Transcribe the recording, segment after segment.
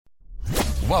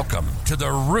Welcome to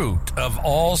the root of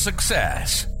all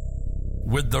success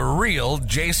with the real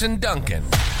Jason Duncan,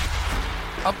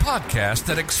 a podcast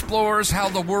that explores how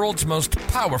the world's most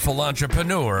powerful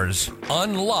entrepreneurs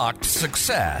unlocked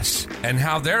success and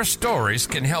how their stories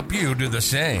can help you do the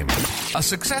same. A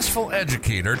successful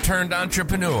educator turned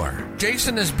entrepreneur,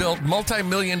 Jason has built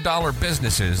multi-million-dollar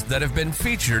businesses that have been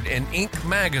featured in Inc.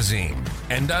 magazine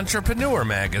and Entrepreneur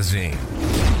magazine.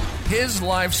 His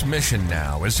life's mission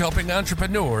now is helping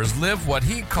entrepreneurs live what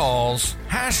he calls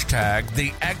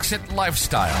 #the exit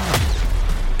lifestyle.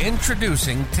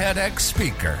 Introducing TEDx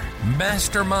speaker,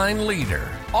 mastermind leader,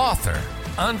 author,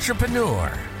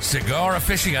 entrepreneur, cigar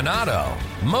aficionado,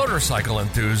 motorcycle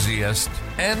enthusiast,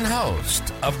 and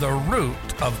host of The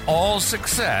Root of All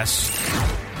Success,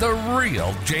 the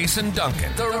real Jason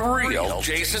Duncan. The real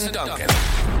Jason Duncan.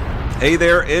 Hey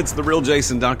there, it's the real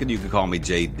Jason Duncan. You can call me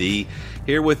JD.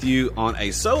 Here with you on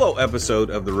a solo episode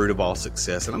of The Root of All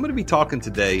Success. And I'm going to be talking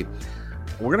today,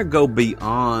 we're going to go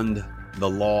beyond the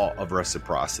law of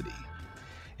reciprocity.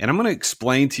 And I'm going to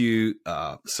explain to you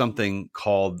something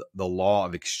called the law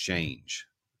of exchange.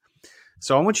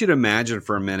 So I want you to imagine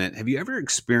for a minute, have you ever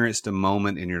experienced a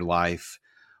moment in your life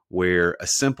where a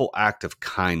simple act of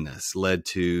kindness led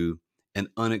to an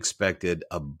unexpected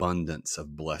abundance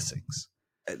of blessings?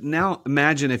 Now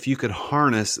imagine if you could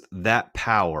harness that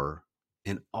power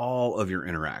in all of your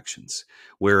interactions,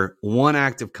 where one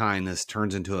act of kindness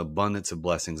turns into an abundance of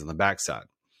blessings on the backside.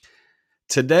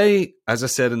 Today, as I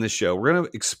said in this show, we're going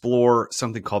to explore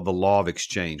something called the law of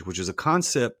exchange, which is a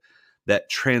concept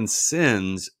that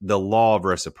transcends the law of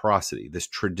reciprocity, this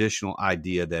traditional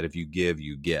idea that if you give,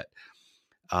 you get.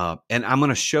 And I'm going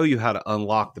to show you how to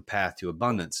unlock the path to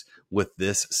abundance with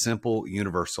this simple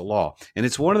universal law. And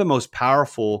it's one of the most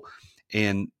powerful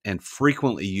and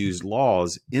frequently used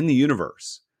laws in the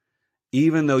universe,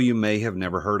 even though you may have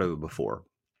never heard of it before.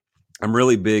 I'm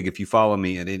really big, if you follow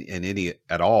me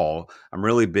at all, I'm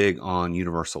really big on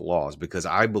universal laws because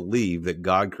I believe that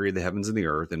God created the heavens and the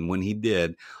earth. And when he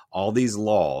did, all these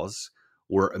laws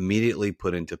were immediately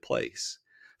put into place.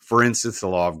 For instance, the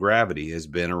law of gravity has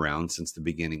been around since the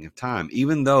beginning of time,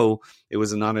 even though it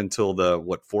was not until the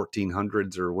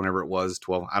 1400s or whenever it was,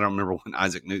 12. I don't remember when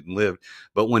Isaac Newton lived,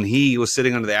 but when he was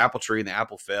sitting under the apple tree and the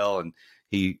apple fell and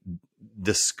he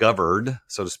discovered,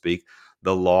 so to speak,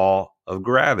 the law of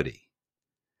gravity.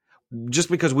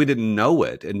 Just because we didn't know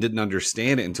it and didn't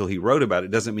understand it until he wrote about it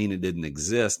doesn't mean it didn't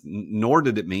exist, nor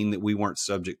did it mean that we weren't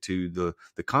subject to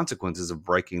the consequences of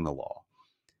breaking the law.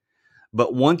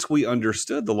 But once we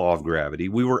understood the law of gravity,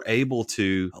 we were able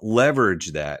to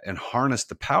leverage that and harness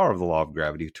the power of the law of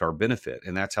gravity to our benefit.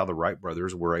 And that's how the Wright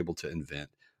brothers were able to invent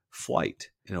flight,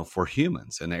 for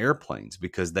humans and airplanes,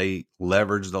 because they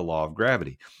leveraged the law of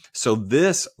gravity. So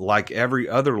this, like every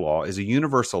other law, is a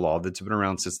universal law that's been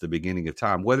around since the beginning of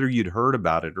time. Whether you'd heard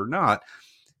about it or not,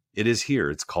 it is here.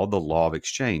 It's called the law of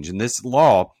exchange. And this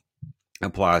law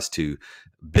applies to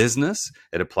business,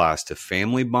 it applies to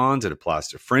family bonds, it applies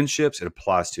to friendships, it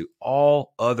applies to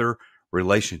all other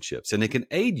relationships. And it can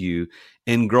aid you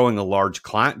in growing a large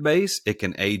client base. It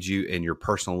can aid you in your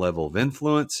personal level of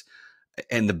influence.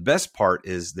 And the best part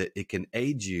is that it can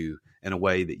aid you in a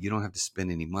way that you don't have to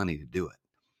spend any money to do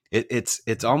it.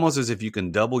 It's almost as if you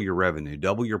can double your revenue,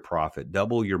 double your profit,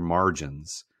 double your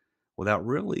margins without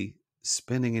really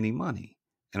spending any money.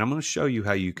 And I'm going to show you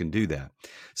how you can do that.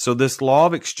 So this law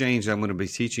of exchange I'm going to be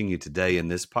teaching you today in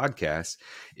this podcast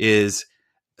is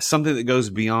something that goes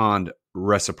beyond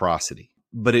reciprocity,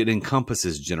 but it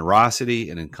encompasses generosity,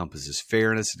 it encompasses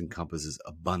fairness, it encompasses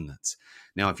abundance.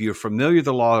 Now, if you're familiar with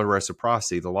the law of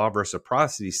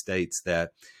reciprocity states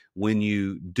that when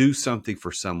you do something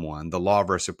for someone, the law of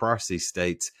reciprocity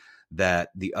states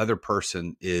that the other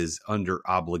person is under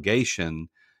obligation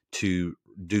to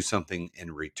do something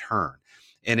in return.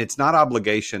 And it's not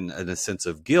obligation in a sense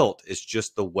of guilt. It's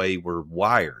just the way we're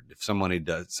wired. If somebody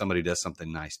does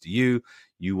something nice to you,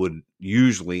 you would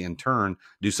usually in turn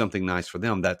do something nice for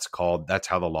them. That's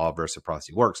how the law of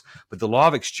reciprocity works. But the law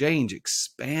of exchange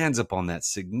expands upon that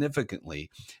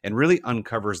significantly and really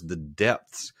uncovers the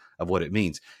depths of what it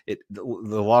means. The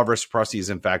law of reciprocity is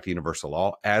in fact a universal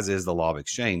law, as is the law of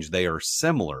exchange. They are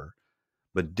similar,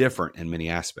 but different in many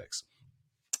aspects.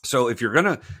 So if you're going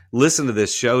to listen to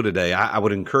this show today, I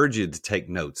would encourage you to take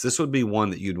notes. This would be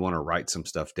one that you'd want to write some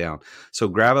stuff down. So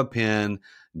grab a pen,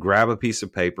 grab a piece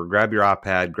of paper, grab your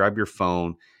iPad, grab your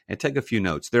phone, and take a few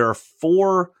notes. There are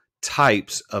 4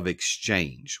 types of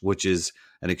exchange, which is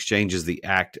an exchange is the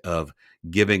act of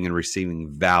giving and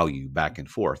receiving value back and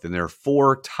forth. And there are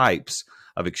 4 types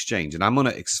of exchange. And I'm going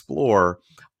to explore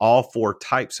all four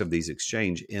types of these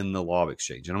exchange in the law of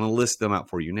exchange. And I'm going to list them out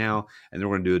for you now, and then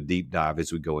we're going to do a deep dive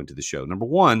as we go into the show. Number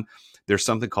one, there's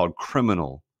something called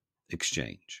criminal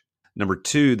exchange. Number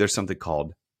two, there's something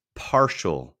called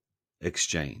partial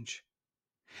exchange.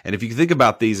 And if you can think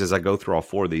about these as I go through all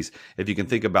four of these, if you can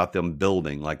think about them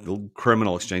building, like the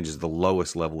criminal exchange is the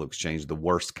lowest level of exchange, the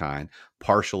worst kind.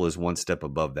 Partial is one step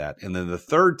above that. And then the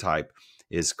third type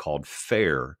is called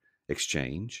fair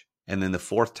exchange. And then the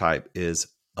fourth type is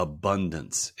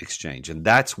abundance exchange. And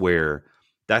that's where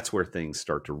things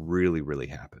start to really, really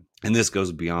happen. And this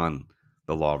goes beyond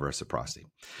the law of reciprocity.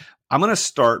 I'm going to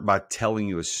start by telling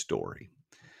you a story.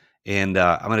 And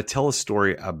I'm going to tell a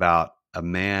story about a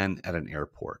man at an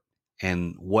airport.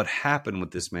 And what happened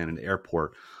with this man in the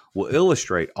airport will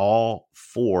illustrate all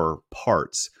four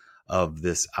parts of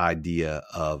this idea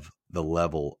of the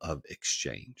level of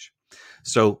exchange.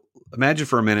 So imagine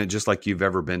for a minute, just like you've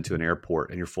ever been to an airport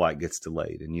and your flight gets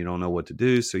delayed and you don't know what to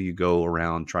do. So you go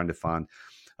around trying to find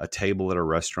a table at a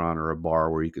restaurant or a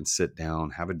bar where you can sit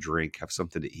down, have a drink, have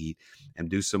something to eat, and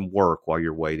do some work while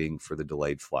you're waiting for the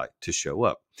delayed flight to show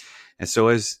up. And so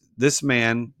as this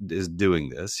man is doing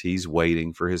this, he's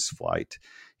waiting for his flight.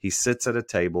 He sits at a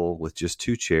table with just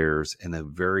two chairs in a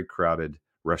very crowded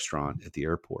restaurant at the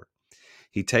airport.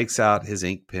 He takes out his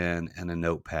ink pen and a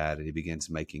notepad and he begins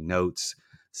making notes,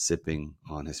 sipping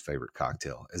on his favorite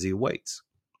cocktail as he waits.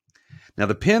 Now,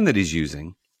 the pen that he's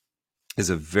using is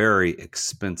a very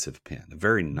expensive pen, a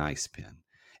very nice pen.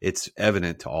 It's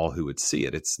evident to all who would see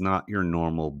it. It's not your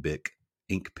normal Bic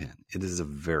ink pen. It is a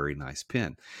very nice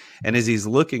pen. And as he's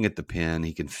looking at the pen,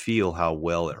 he can feel how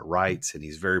well it writes, and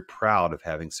he's very proud of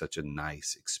having such a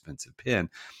nice, expensive pen.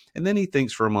 And then he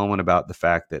thinks for a moment about the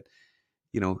fact that,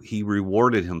 he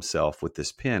rewarded himself with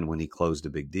this pen when he closed a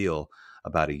big deal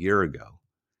about a year ago.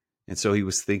 And so he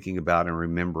was thinking about and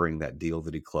remembering that deal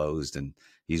that he closed, and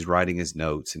he's writing his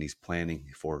notes and he's planning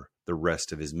for the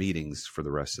rest of his meetings for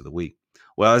the rest of the week.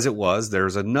 Well, as it was,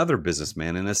 there's another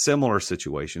businessman in a similar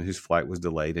situation whose flight was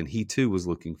delayed, and he too was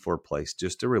looking for a place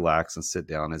just to relax and sit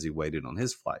down as he waited on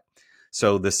his flight.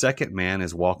 So the second man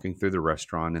is walking through the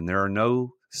restaurant, and there are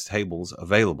no tables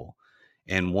available.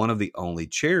 And one of the only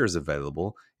chairs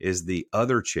available is the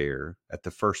other chair at the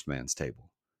first man's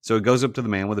table. So he goes up to the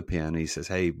man with a pen and he says,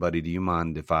 "Hey, buddy, do you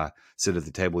mind if I sit at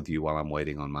the table with you while I'm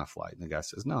waiting on my flight?" And the guy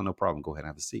says, "No problem. Go ahead and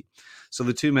have a seat." So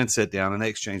the two men sit down and they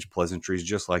exchange pleasantries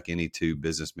just like any two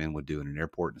businessmen would do in an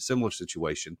airport in a similar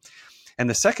situation. And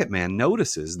the second man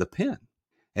notices the pen.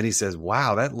 And he says,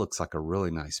 "Wow, that looks like a really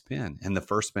nice pen." And the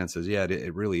first man says, "Yeah,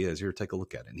 it really is. Here, take a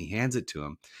look at it." And he hands it to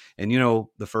him. And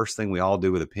the first thing we all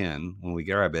do with a pen when we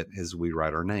grab it is we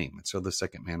write our name. And so the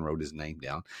second man wrote his name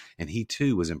down. And he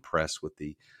too was impressed with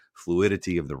the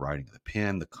fluidity of the writing of the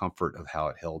pen, the comfort of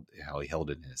how he held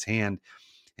it in his hand.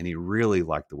 And he really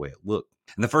liked the way it looked.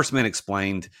 And the first man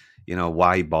explained,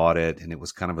 why he bought it. And it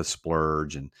was kind of a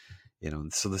splurge. And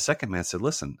so the second man said,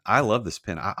 "Listen, I love this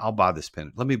pen. I'll buy this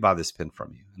pen. Let me buy this pen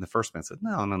from you." And the first man said,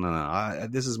 No.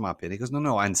 This is my pen." He goes,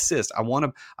 No, I insist. I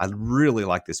really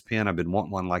like this pen. I've been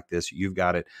wanting one like this. You've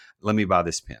got it. Let me buy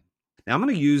this pen. Now I'm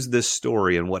going to use this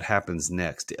story and what happens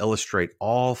next to illustrate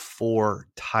all four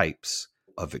types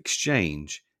of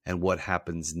exchange and what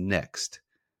happens next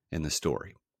in the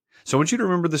story. So I want you to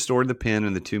remember the story of the pen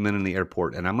and the two men in the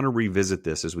airport, and I'm going to revisit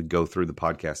this as we go through the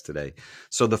podcast today.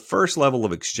 So the first level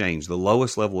of exchange, the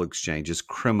lowest level of exchange, is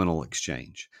criminal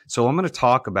exchange. So I'm going to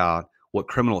talk about what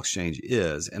criminal exchange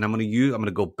is, and I'm going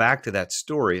to go back to that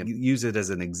story and use it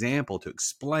as an example to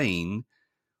explain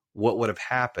what would have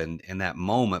happened in that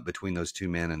moment between those two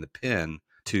men and the pen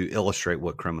to illustrate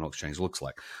what criminal exchange looks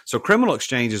like. So criminal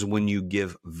exchange is when you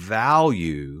give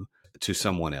value to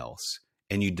someone else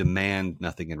and you demand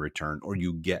nothing in return, or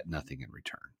you get nothing in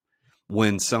return,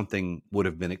 when something would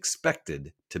have been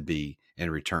expected to be in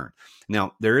return.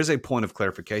 Now, there is a point of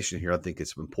clarification here I think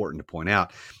it's important to point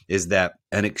out, is that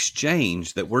an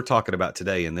exchange that we're talking about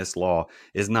today in this law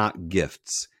is not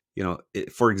gifts.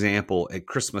 For example, at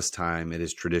Christmas time, it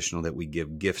is traditional that we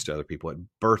give gifts to other people. At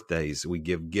birthdays, we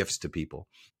give gifts to people.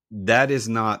 There is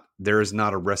not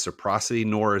a reciprocity,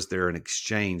 nor is there an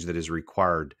exchange that is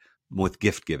required with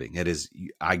gift giving. It is,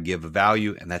 I give a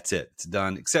value and that's it. It's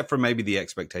done, except for maybe the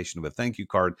expectation of a thank you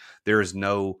card. There is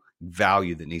no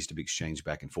value that needs to be exchanged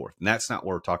back and forth. And that's not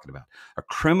what we're talking about. A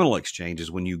criminal exchange is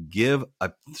when you give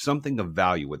something of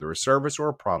value, whether a service or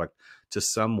a product, to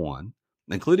someone,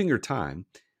 including your time,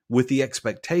 with the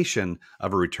expectation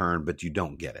of a return, but you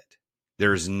don't get it.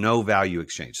 There's no value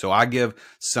exchange. So I give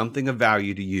something of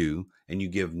value to you and you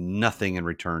give nothing in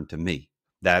return to me.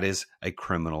 That is a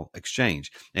criminal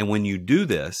exchange. And when you do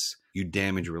this, you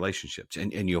damage relationships,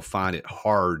 and you'll find it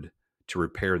hard to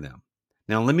repair them.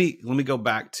 Now, let me go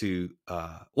back to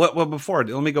before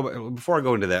I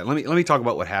go into that, let me talk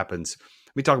about what happens.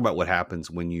 Let me talk about what happens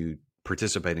when you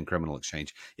participate in criminal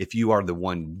exchange. If you are the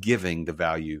one giving the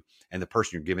value and the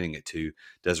person you're giving it to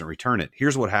doesn't return it,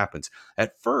 here's what happens.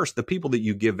 At first, the people that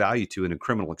you give value to in a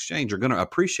criminal exchange are going to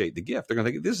appreciate the gift. They're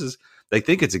going to think they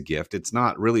think it's a gift. It's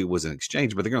not really, it was an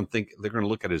exchange, but they're going to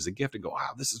look at it as a gift and go,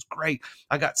 wow, this is great.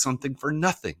 I got something for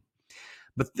nothing.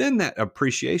 But then that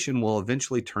appreciation will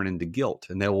eventually turn into guilt.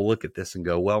 And they will look at this and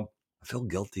go, well, I feel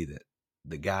guilty that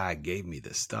the guy gave me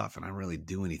this stuff and I didn't really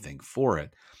do anything for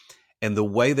it. And the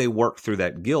way they work through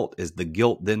that guilt is the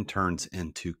guilt then turns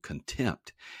into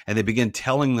contempt. And they begin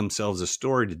telling themselves a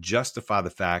story to justify the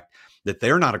fact that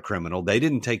they're not a criminal. They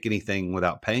didn't take anything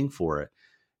without paying for it.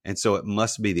 And so it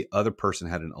must be the other person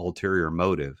had an ulterior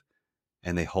motive,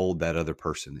 and they hold that other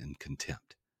person in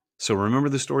contempt. So remember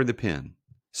the story of the pen.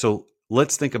 So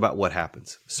let's think about what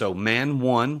happens. So man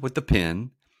one with the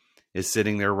pen is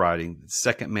sitting there writing. The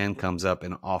second man comes up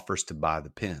and offers to buy the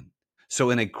pen. So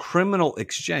in a criminal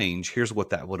exchange, here's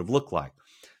what that would have looked like.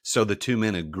 So the two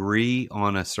men agree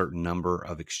on a certain number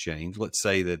of exchange. Let's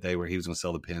say that he was going to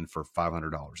sell the pen for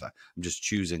 $500. I'm just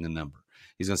choosing a number.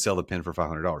 He's going to sell the pen for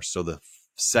 $500. So the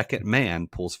second man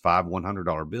pulls five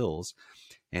 $100 bills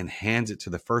and hands it to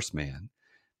the first man.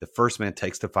 The first man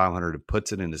takes the $500 and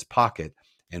puts it in his pocket,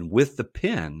 and with the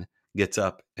pen gets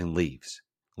up and leaves,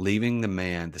 leaving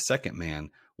the second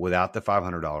man, without the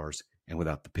 $500 and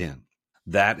without the pen.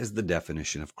 That is the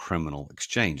definition of criminal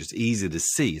exchange. It's easy to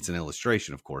see. It's an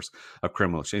illustration, of course, of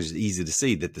criminal exchange. It's easy to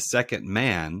see that the second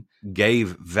man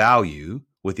gave value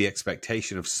with the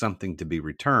expectation of something to be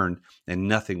returned, and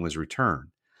nothing was returned.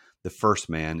 The first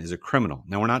man is a criminal.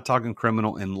 Now, we're not talking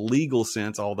criminal in legal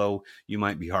sense, although you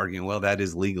might be arguing, well, that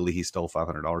is legally, he stole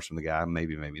 $500 from the guy.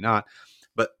 Maybe, maybe not.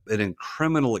 But in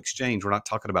criminal exchange, we're not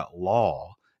talking about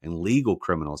law and legal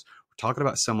criminals. We're talking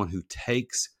about someone who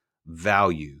takes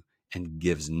value and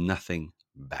gives nothing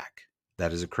back.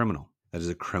 That is a criminal. That is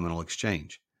a criminal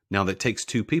exchange. Now, that takes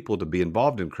two people to be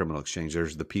involved in criminal exchange.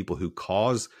 There's the people who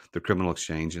cause the criminal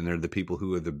exchange, and there are the people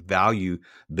who are the value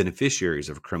beneficiaries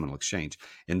of a criminal exchange.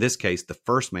 In this case, the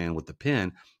first man with the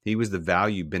pen, he was the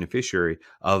value beneficiary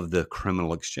of the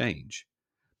criminal exchange.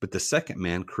 But the second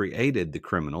man created the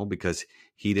criminal because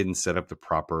he didn't set up the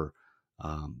proper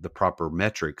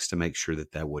metrics to make sure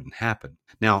that wouldn't happen.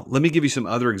 Now, let me give you some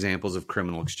other examples of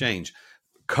criminal exchange.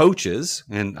 Coaches,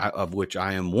 of which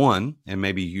I am one, and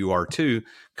maybe you are too,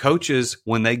 coaches,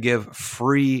 when they give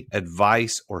free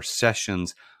advice or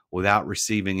sessions without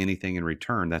receiving anything in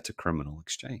return, that's a criminal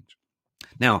exchange.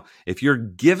 Now, if you're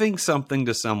giving something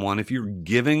to someone, if you're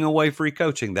giving away free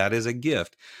coaching, that is a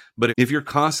gift. But if you're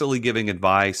constantly giving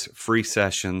advice, free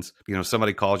sessions,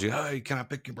 somebody calls you, hey, can I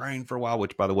pick your brain for a while?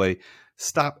 Which, by the way,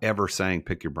 stop ever saying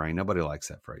pick your brain. Nobody likes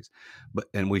that phrase.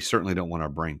 And we certainly don't want our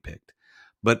brain picked.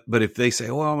 But if they say,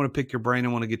 oh, I want to pick your brain, I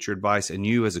want to get your advice, and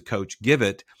you as a coach give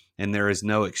it, and there is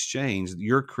no exchange,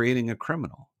 you're creating a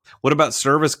criminal. What about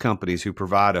service companies who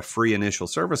provide a free initial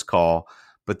service call,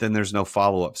 but then there's no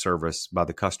follow-up service by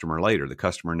the customer later? The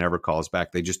customer never calls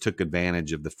back. They just took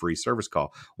advantage of the free service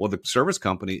call. Well, the service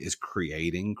company is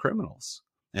creating criminals.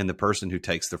 And the person who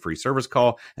takes the free service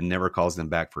call and never calls them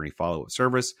back for any follow-up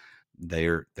service,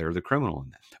 they're the criminal in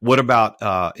that. What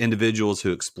about individuals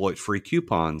who exploit free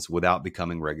coupons without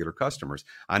becoming regular customers?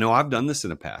 I know I've done this in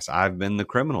the past. I've been the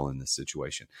criminal in this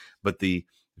situation. But the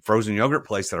frozen yogurt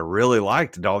place that I really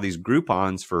liked did all these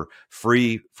Groupons for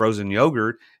free frozen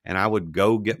yogurt, and I would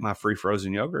go get my free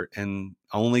frozen yogurt and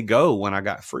only go when I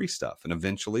got free stuff. And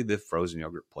eventually the frozen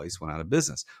yogurt place went out of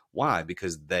business. Why?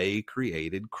 Because they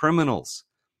created criminals.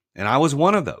 And I was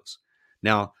one of those.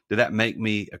 Now, did that make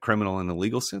me a criminal in the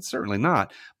legal sense? Certainly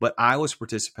not. But I was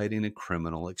participating in a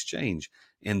criminal exchange.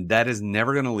 And that is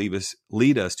never going to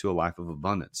lead us to a life of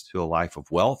abundance, to a life of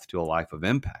wealth, to a life of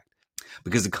impact.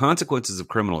 Because the consequences of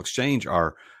criminal exchange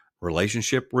are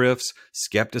relationship rifts,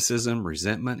 skepticism,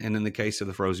 resentment, and in the case of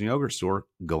the frozen yogurt store,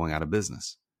 going out of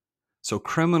business. So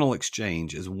criminal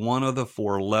exchange is one of the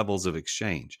four levels of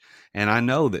exchange. And I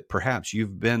know that perhaps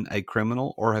you've been a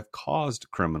criminal or have caused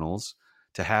criminals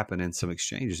to happen in some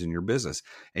exchanges in your business.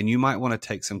 And you might want to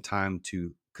take some time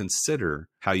to consider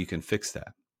how you can fix that.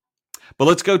 But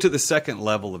let's go to the second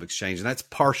level of exchange, and that's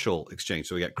partial exchange.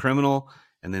 So we got criminal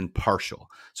and then partial.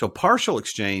 So partial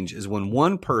exchange is when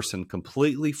one person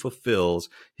completely fulfills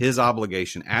his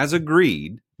obligation as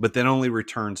agreed, but then only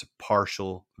returns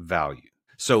partial value.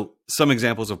 So some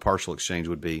examples of partial exchange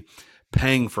would be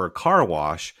paying for a car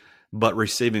wash, but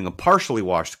receiving a partially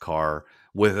washed car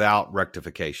without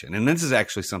rectification. And this is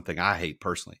actually something I hate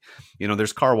personally.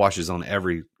 There's car washes on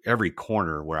every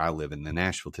corner where I live in the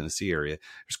Nashville, Tennessee area.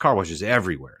 There's car washes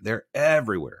everywhere. They're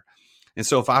everywhere. And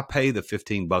so if I pay the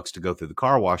 $15 to go through the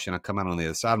car wash and I come out on the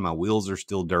other side, my wheels are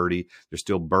still dirty, there's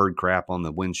still bird crap on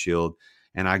the windshield,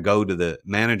 and I go to the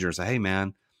manager and say, hey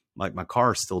man, like my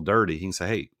car is still dirty. He can say,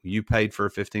 hey, you paid for a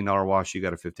 $15 wash, you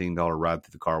got a $15 ride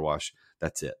through the car wash.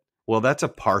 That's it. Well, that's a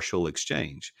partial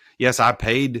exchange. Yes, I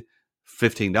paid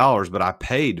 $15, but I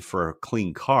paid for a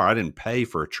clean car. I didn't pay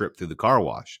for a trip through the car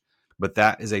wash, but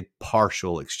that is a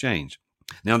partial exchange.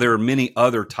 Now, there are many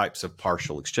other types of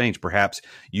partial exchange. Perhaps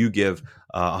you give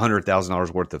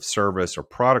 $100,000 worth of service or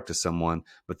product to someone,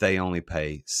 but they only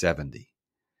pay $70,000.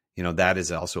 That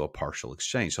is also a partial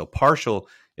exchange. So partial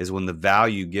is when the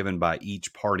value given by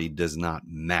each party does not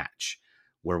match,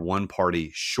 where one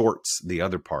party shorts the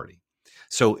other party.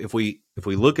 So if we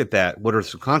look at that, what are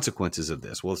some consequences of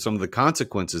this? Well, some of the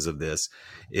consequences of this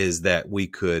is that we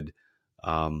could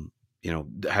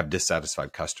have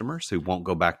dissatisfied customers who won't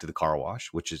go back to the car wash,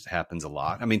 which happens a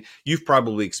lot. I mean, you've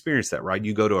probably experienced that, right?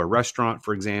 You go to a restaurant,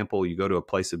 for example, you go to a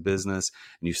place of business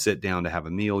and you sit down to have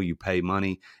a meal, you pay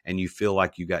money and you feel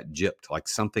like you got gypped, like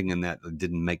something in that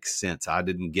didn't make sense. I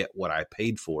didn't get what I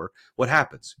paid for. What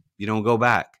happens? You don't go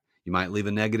back. You might leave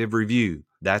a negative review.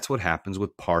 That's what happens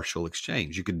with partial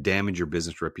exchange. You could damage your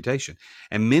business reputation.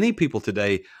 And many people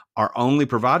today are only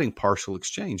providing partial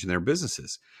exchange in their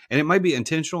businesses. And it may be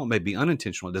intentional, it may be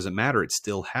unintentional. It doesn't matter. It's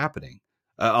still happening.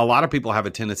 A lot of people have a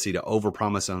tendency to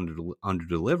overpromise and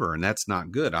underdeliver, and that's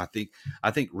not good. I think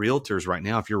realtors right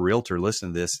now, if you're a realtor,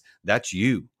 listen to this, that's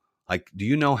you. Like, do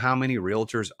you know how many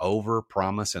realtors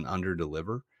overpromise and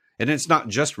underdeliver? And it's not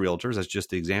just realtors. That's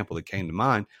just the example that came to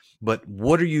mind. But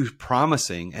what are you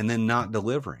promising and then not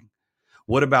delivering?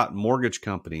 What about mortgage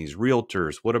companies,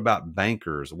 realtors? What about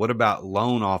bankers? What about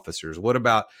loan officers? What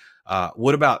about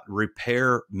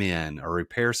repair men or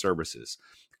repair services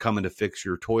coming to fix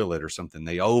your toilet or something?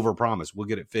 They overpromise, we'll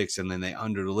get it fixed, and then they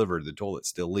underdeliver. The toilet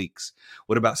still leaks.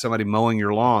 What about somebody mowing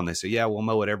your lawn? They say, yeah, we'll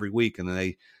mow it every week, and then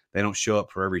they don't show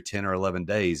up for every 10 or 11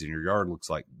 days, and your yard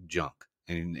looks like junk.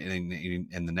 And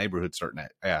the neighborhood's starting to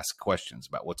ask questions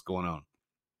about what's going on.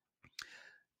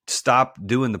 Stop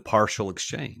doing the partial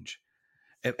exchange.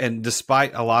 And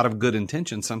despite a lot of good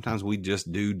intentions, sometimes we just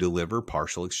do deliver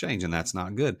partial exchange, and that's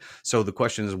not good. So the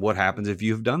question is, what happens if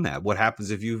you've done that? What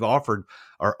happens if you've offered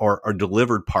or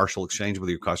delivered partial exchange with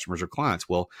your customers or clients?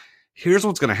 Well, here's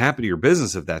what's going to happen to your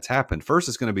business if that's happened. First,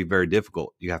 it's going to be very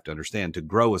difficult, you have to understand, to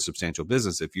grow a substantial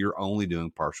business if you're only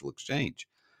doing partial exchange.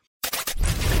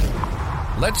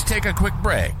 Let's take a quick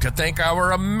break to thank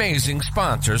our amazing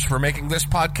sponsors for making this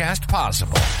podcast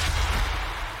possible.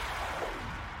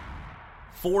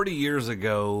 40 years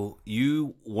ago,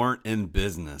 you weren't in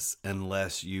business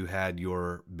unless you had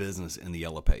your business in the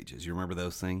yellow pages. You remember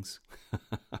those things?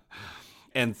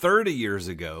 And 30 years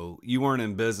ago, you weren't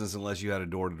in business unless you had a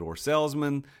door-to-door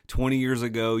salesman. 20 years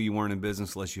ago, you weren't in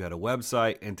business unless you had a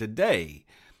website. And today,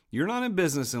 you're not in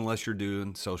business unless you're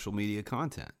doing social media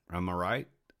content. Am I right?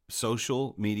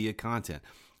 Social media content.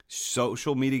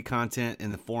 Social media content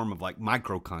in the form of like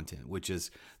micro content, which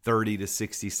is 30 to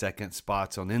 60 second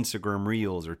spots on Instagram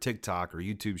Reels or TikTok or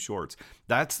YouTube Shorts.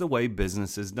 That's the way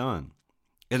business is done.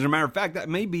 As a matter of fact, that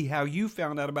may be how you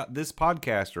found out about this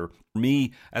podcast or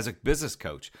me as a business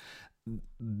coach.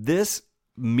 This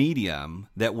medium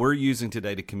that we're using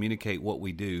today to communicate what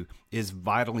we do is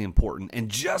vitally important. And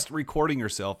just recording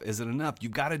yourself isn't enough.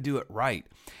 You've got to do it right.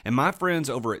 And my friends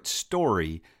over at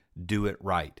Story do it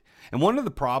right. And one of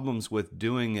the problems with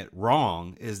doing it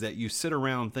wrong is that you sit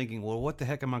around thinking, well, what the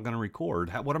heck am I going to record?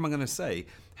 What am I going to say?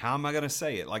 How am I going to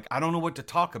say it? Like, I don't know what to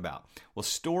talk about. Well,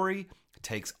 Story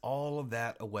takes all of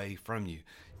that away from you.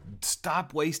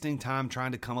 Stop wasting time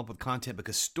trying to come up with content,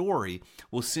 because Story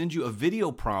will send you a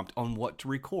video prompt on what to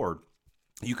record.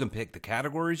 You can pick the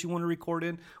categories you want to record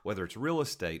in, whether it's real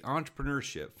estate,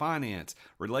 entrepreneurship, finance,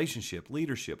 relationship,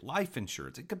 leadership, life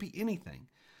insurance. It could be anything.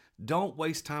 Don't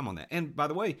waste time on that. And by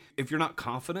the way, if you're not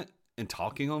confident in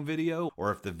talking on video,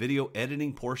 or if the video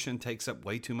editing portion takes up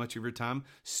way too much of your time,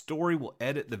 Story will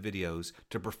edit the videos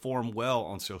to perform well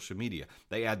on social media.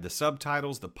 They add the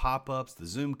subtitles, the pop-ups, the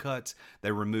zoom cuts.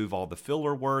 They remove all the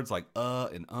filler words like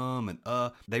and and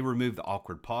They remove the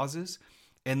awkward pauses.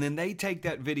 And then they take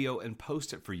that video and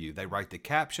post it for you. They write the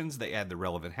captions, they add the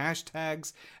relevant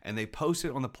hashtags, and they post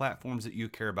it on the platforms that you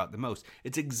care about the most.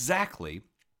 It's exactly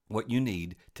what you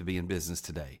need to be in business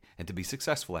today and to be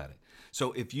successful at it.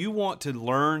 So if you want to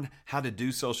learn how to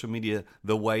do social media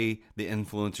the way the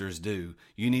influencers do,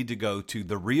 you need to go to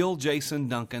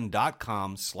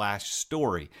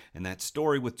therealjasonduncan.com/story. And that's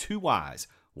story with 2 Y's.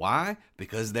 Why?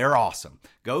 Because they're awesome.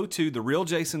 Go to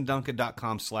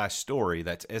therealjasonduncan.com/story.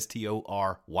 That's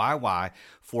STORYY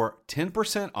for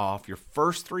 10% off your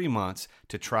first 3 months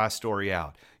to try Story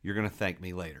out. You're going to thank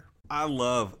me later. I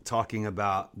love talking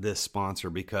about this sponsor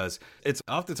because it's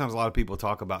oftentimes a lot of people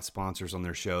talk about sponsors on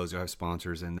their shows who have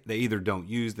sponsors and they either don't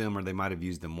use them or they might have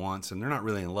used them once and they're not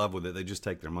really in love with it. They just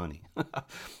take their money.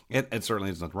 And certainly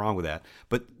there's nothing wrong with that.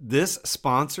 But this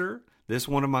sponsor, this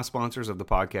one of my sponsors of the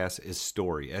podcast is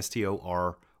Story,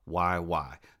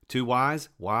 STORYY. 2 Ys.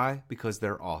 Why? Because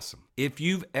they're awesome. If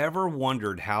you've ever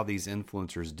wondered how these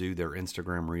influencers do their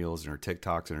Instagram Reels and their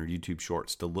TikToks and their YouTube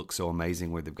Shorts to look so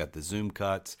amazing, where they've got the zoom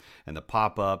cuts and the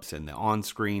pop-ups and the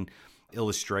on-screen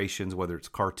illustrations, whether it's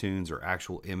cartoons or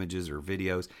actual images or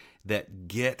videos that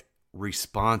get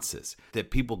responses that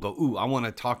people go, ooh, I want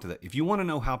to talk to that. If you want to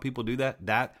know how people do that,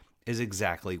 that is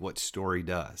exactly what Story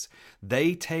does.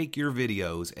 They take your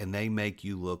videos and they make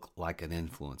you look like an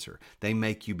influencer. They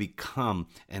make you become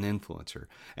an influencer.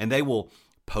 And they will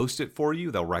post it for you.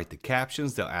 They'll write the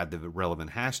captions. They'll add the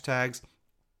relevant hashtags.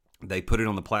 They put it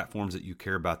on the platforms that you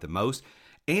care about the most.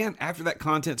 And after that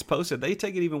content's posted, they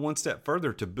take it even one step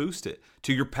further to boost it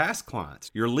to your past clients,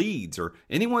 your leads, or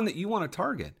anyone that you want to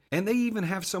target. And they even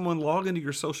have someone log into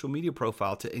your social media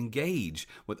profile to engage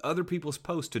with other people's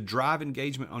posts to drive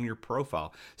engagement on your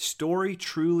profile. Story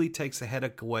truly takes the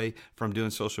headache away from doing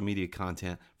social media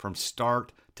content from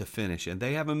start to finish. And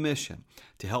they have a mission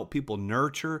to help people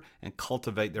nurture and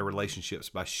cultivate their relationships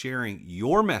by sharing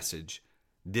your message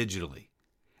digitally.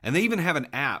 And they even have an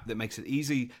app that makes it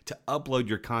easy to upload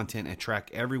your content and track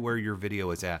everywhere your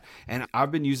video is at. And I've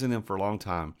been using them for a long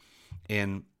time.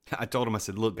 And I told them, I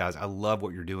said, look, guys, I love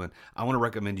what you're doing. I want to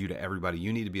recommend you to everybody.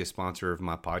 You need to be a sponsor of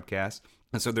my podcast.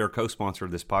 And so they're a co-sponsor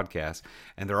of this podcast.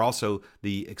 And they're also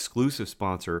the exclusive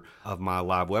sponsor of my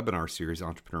live webinar series,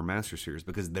 Entrepreneur Master Series,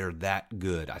 because they're that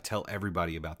good. I tell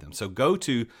everybody about them. So go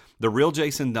to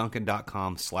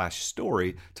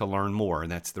therealjasonduncan.com/story to learn more.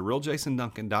 And that's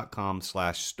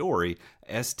therealjasonduncan.com/story,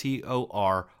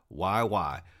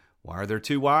 STORYY. Why are there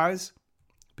 2 Ys?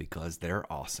 Because they're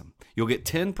awesome. You'll get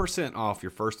 10% off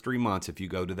your first 3 months if you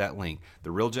go to that link,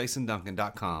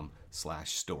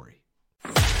 therealjasonduncan.com/story.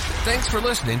 Thanks for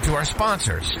listening to our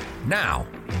sponsors. Now,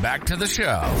 back to the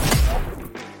show.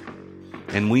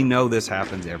 And we know this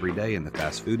happens every day in the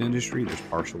fast food industry. There's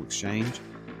partial exchange.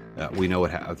 We know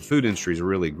the food industry is a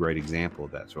really great example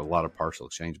of that. So a lot of partial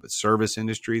exchange, but service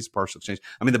industries, partial exchange.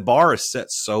 I mean, the bar is set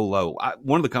so low.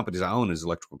 One of the companies I own is an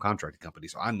electrical contracting company,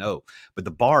 so I know. But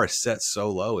the bar is set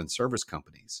so low in service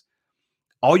companies.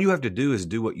 All you have to do is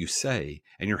do what you say,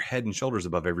 and you're head and shoulders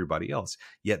above everybody else.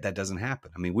 Yet that doesn't happen.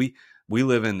 I mean, I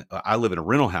live in a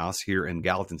rental house here in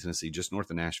Gallatin, Tennessee, just north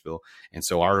of Nashville. And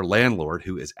so our landlord,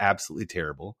 who is absolutely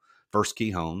terrible, First Key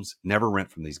Homes, never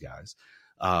rent from these guys.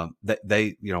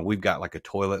 We've got like a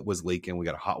toilet was leaking. We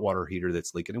got a hot water heater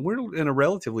that's leaking, and we're in a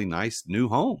relatively nice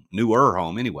newer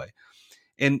home anyway.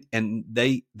 And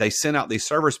they sent out these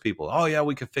service people. Oh yeah,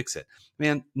 we can fix it.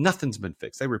 Man, nothing's been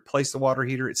fixed. They replaced the water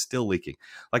heater. It's still leaking.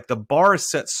 Like, the bar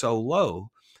is set so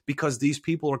low because these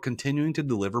people are continuing to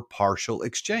deliver partial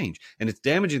exchange, and it's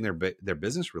damaging their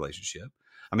business relationship.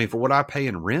 I mean, for what I pay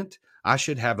in rent, I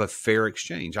should have a fair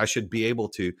exchange. I should be able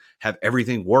to have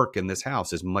everything work in this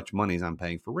house as much money as I'm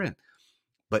paying for rent.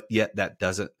 But yet that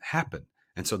doesn't happen.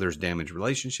 And so there's damaged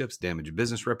relationships, damaged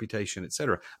business reputation, et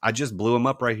cetera. I just blew them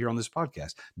up right here on this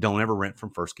podcast. Don't ever rent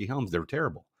from First Key Homes. They're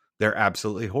terrible. They're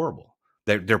absolutely horrible.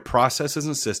 Their processes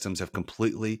and systems have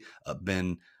completely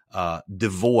been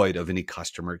devoid of any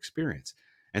customer experience.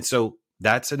 And so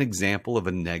that's an example of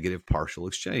a negative partial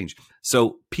exchange.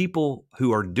 So people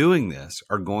who are doing this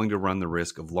are going to run the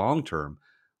risk of long-term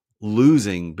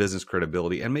losing business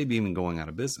credibility and maybe even going out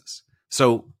of business.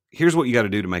 So here's what you got to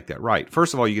do to make that right.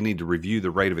 First of all, you need to review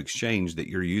the rate of exchange that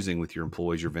you're using with your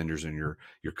employees, your vendors, and your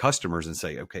customers, and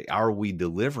say, okay, are we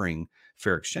delivering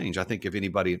fair exchange? I think if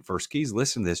anybody at First Keys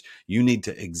listen to this, you need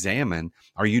to examine,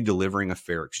 are you delivering a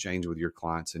fair exchange with your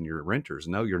clients and your renters?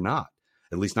 No, you're not,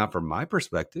 at least not from my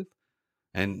perspective.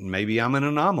 And maybe I'm an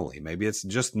anomaly. Maybe it's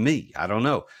just me. I don't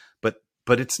know.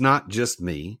 But it's not just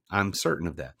me. I'm certain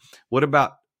of that. What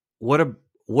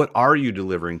are you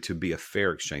delivering to be a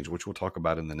fair exchange, which we'll talk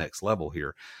about in the next level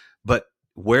here. But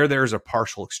where there's a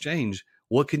partial exchange,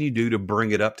 what can you do to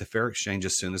bring it up to fair exchange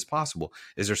as soon as possible?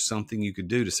 Is there something you could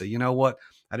do to say, you know what,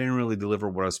 I didn't really deliver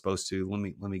what I was supposed to. Let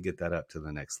me get that up to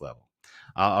the next level.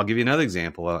 I'll give you another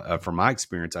example from my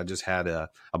experience. I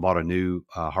bought a new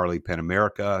Harley Pan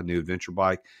America, a new adventure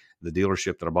bike. The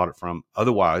dealership that I bought it from,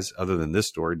 other than this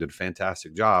story, did a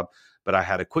fantastic job. But I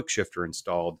had a quick shifter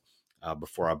installed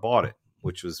before I bought it.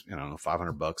 which was, I don't know,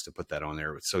 $500 to put that on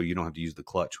there. So you don't have to use the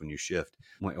clutch when you shift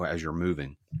as you're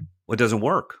moving. Well, it doesn't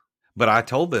work. But I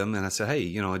told them and I said, hey,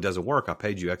 it doesn't work. I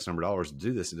paid you X number of dollars to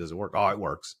do this. It doesn't work. Oh, it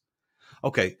works.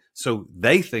 Okay. So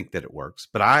they think that it works,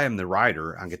 but I am the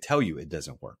writer. I can tell you it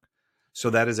doesn't work. So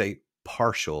that is a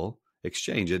partial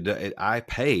exchange. I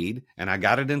paid and I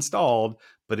got it installed,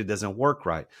 but it doesn't work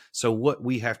right. So what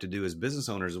we have to do as business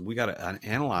owners, we got to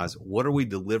analyze what are we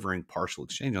delivering partial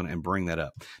exchange on and bring that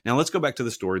up. Now let's go back to the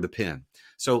story, the pen.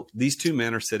 So these two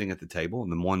men are sitting at the table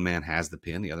and the one man has the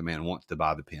pen. The other man wants to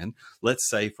buy the pen. Let's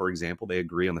say, for example, they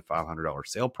agree on the $500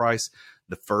 sale price.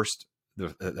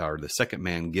 The second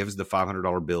man gives the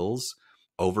 $500 bills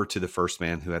over to the first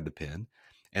man who had the pen.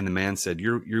 And the man said,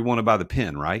 you want to buy the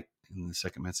pen, right? And the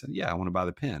second man said, yeah, I want to buy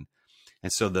the pen.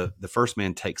 And so the first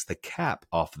man takes the cap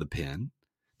off the pen,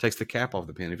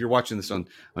 If you're watching this on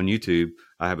YouTube,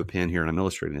 I have a pen here and I'm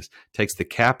illustrating this. Takes the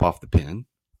cap off the pen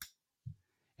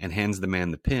and hands the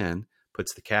man the pen,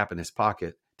 puts the cap in his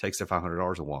pocket, takes the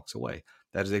 $500 and walks away.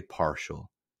 That is a partial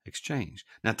exchange.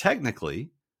 Now, technically,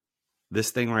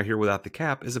 this thing right here without the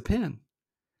cap is a pen.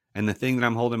 And the thing that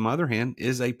I'm holding in my other hand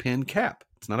is a pen cap.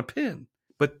 It's not a pen.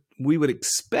 But we would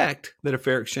expect that a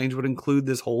fair exchange would include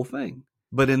this whole thing.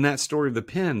 But in that story of the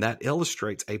pen, that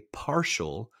illustrates a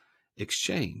partial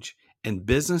exchange. And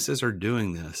businesses are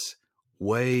doing this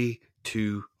way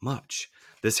too much.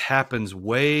 This happens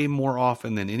way more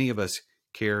often than any of us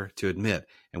care to admit.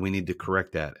 And we need to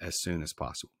correct that as soon as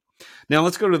possible. Now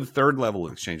let's go to the third level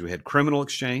of exchange. We had criminal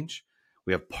exchange.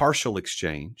 We have partial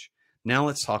exchange. Now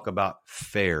let's talk about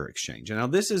fair exchange. And now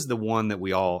this is the one that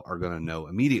we all are going to know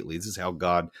immediately. This is how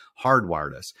God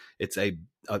hardwired us. It's a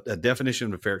definition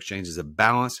of a fair exchange is a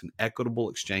balanced and equitable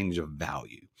exchange of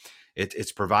value.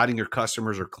 It's providing your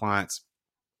customers or clients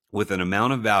with an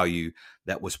amount of value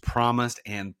that was promised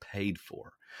and paid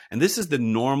for. And this is the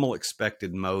normal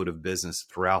expected mode of business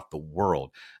throughout the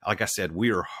world. Like I said,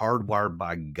 we are hardwired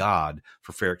by God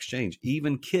for fair exchange.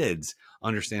 Even kids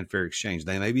understand fair exchange.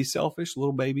 They may be selfish,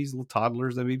 little babies, little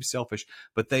toddlers, they may be selfish,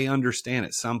 but they understand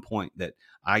at some point that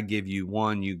I give you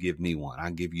one, you give me one.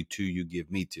 I give you two, you give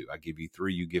me two. I give you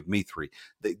three, you give me three.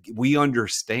 We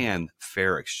understand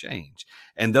fair exchange.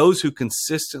 And those who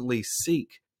consistently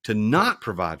seek to not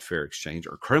provide fair exchange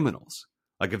are criminals.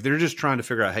 Like if they're just trying to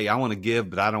figure out, hey, I want to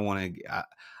give, but I don't want to,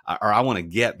 or I want to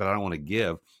get, but I don't want to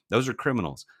give. Those are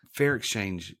criminals. Fair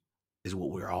exchange is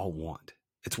what we all want.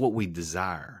 It's what we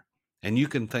desire. And you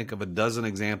can think of a dozen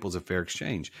examples of fair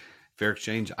exchange. Fair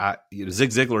exchange, Zig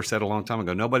Ziglar said a long time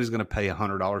ago, nobody's going to pay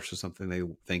 $100 for something they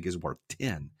think is worth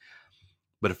 10.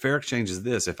 But a fair exchange is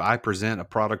this. If I present a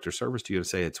product or service to you and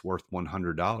say it's worth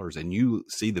 $100 and you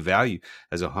see the value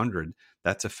as 100,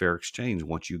 that's a fair exchange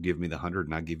once you give me the 100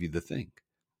 and I give you the thing.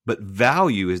 But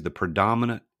value is the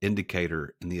predominant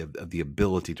indicator in of the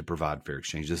ability to provide fair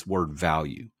exchange, this word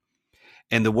value.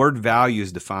 And the word value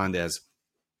is defined as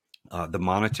the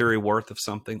monetary worth of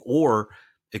something, or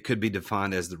it could be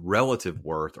defined as the relative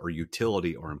worth or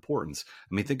utility or importance.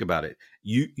 I mean, think about it.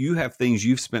 You have things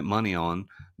you've spent money on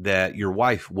that your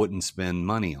wife wouldn't spend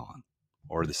money on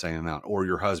or the same amount, or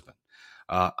your husband.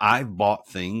 I've bought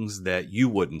things that you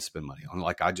wouldn't spend money on.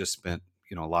 Like I just spent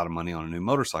a lot of money on a new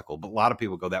motorcycle, but a lot of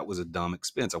people go, that was a dumb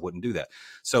expense. I wouldn't do that.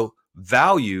 So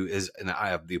value is in the eye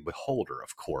of the beholder,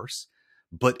 of course,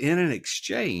 but in an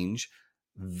exchange,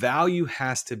 value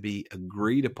has to be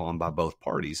agreed upon by both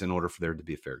parties in order for there to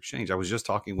be a fair exchange. I was just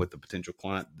talking with a potential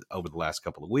client over the last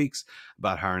couple of weeks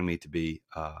about hiring me to be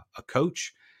a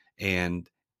coach. And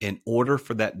in order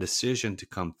for that decision to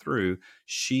come through,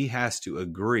 she has to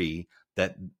agree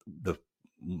that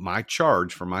my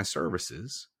charge for my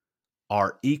services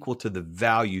are equal to the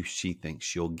value she thinks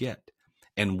she'll get.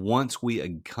 And once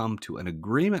we come to an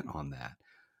agreement on that,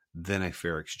 then a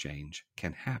fair exchange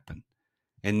can happen.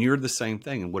 And you're the same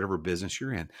thing in whatever business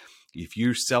you're in. If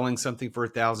you're selling something for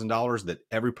 $1,000 that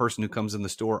every person who comes in the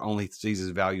store only sees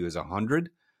as value as 100,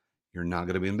 you're not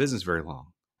going to be in business very long.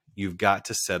 You've got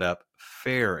to set up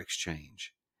fair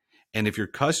exchange. And if your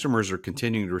customers are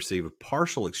continuing to receive a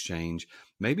partial exchange,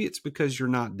 maybe it's because you're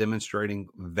not demonstrating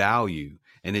value,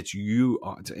 and it's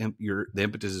the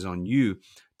impetus is on you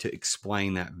to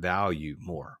explain that value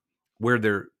more. Where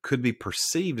there could be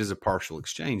perceived as a partial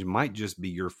exchange might just be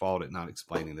your fault at not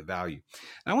explaining the value.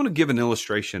 And I want to give an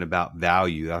illustration about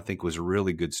value that I think was a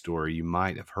really good story. You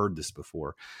might have heard this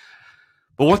before.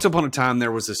 But once upon a time,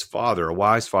 there was this father, a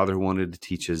wise father, who wanted to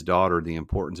teach his daughter the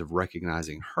importance of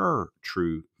recognizing her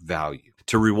true value.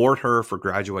 To reward her for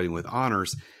graduating with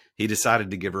honors, he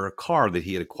decided to give her a car that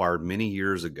he had acquired many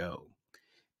years ago.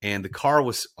 And the car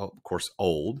was, of course,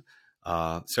 old,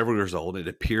 several years old. It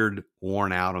appeared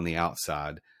worn out on the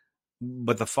outside,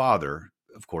 But the father,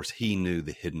 of course, he knew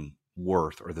the hidden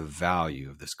worth or the value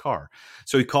of this car.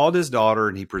 So he called his daughter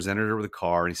and he presented her with a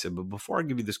car. And he said, but before I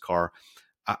give you this car,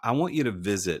 I want you to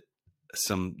visit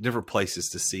some different places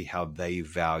to see how they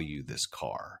value this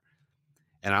car.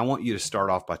 And I want you to start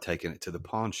off by taking it to the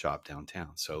pawn shop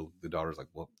downtown. So the daughter's like,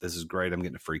 well, this is great. I'm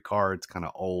getting a free car. It's kind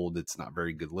of old. It's not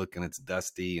very good looking. It's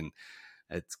dusty and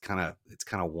it's kind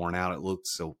of worn out. It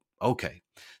looks so okay.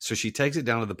 So she takes it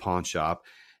down to the pawn shop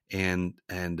and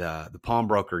the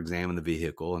pawnbroker examined the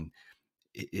vehicle and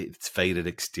it's faded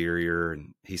exterior.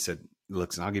 And he said,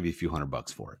 listen, I'll give you a few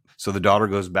 $100 for it. So the daughter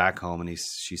goes back home and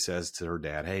she says to her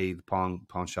dad, hey, the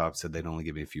pawn shop said they'd only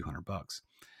give me a few $100.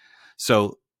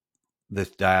 So the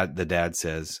dad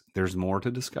says, there's more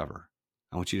to discover.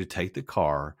 I want you to take the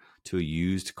car to a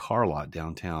used car lot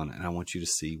downtown, and I want you to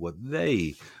see what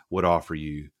they would offer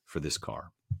you for this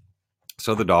car.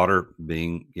 So the daughter,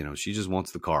 being, she just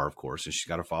wants the car, of course, and she's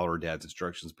got to follow her dad's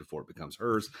instructions before it becomes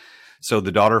hers. So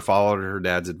the daughter followed her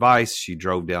dad's advice. She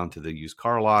drove down to the used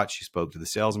car lot. She spoke to the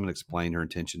salesman, explained her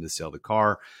intention to sell the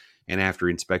car. And after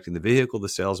inspecting the vehicle, the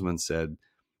salesman said,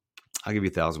 I'll give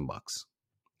you $1,000.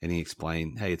 And he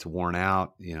explained, hey, it's worn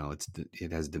out.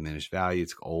 It has diminished value.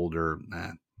 It's older.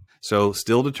 So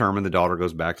still determined, the daughter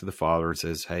goes back to the father and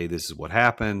says, hey, this is what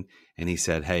happened. And he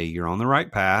said, hey, you're on the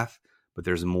right path, but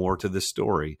there's more to the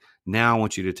story. Now I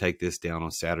want you to take this down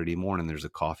on Saturday morning. There's a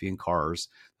coffee and cars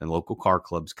and local car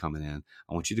clubs coming in.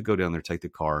 I want you to go down there, take the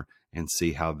car and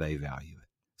see how they value it.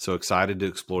 So excited to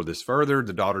explore this further,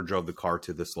 the daughter drove the car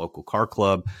to this local car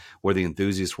club where the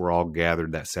enthusiasts were all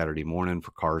gathered that Saturday morning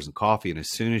for cars and coffee. And as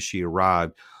soon as she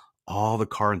arrived, all the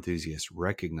car enthusiasts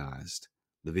recognized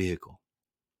the vehicle.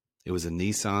 It was a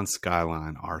Nissan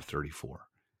Skyline R34,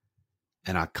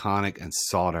 an iconic and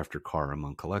sought-after car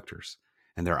among collectors.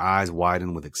 And their eyes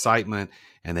widened with excitement,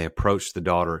 and they approached the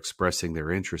daughter expressing their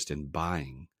interest in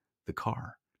buying the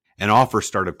car. And offers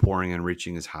started pouring in,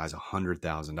 reaching as high as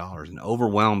 $100,000. And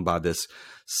overwhelmed by this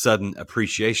sudden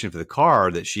appreciation for the car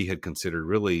that she had considered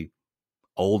really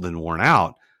old and worn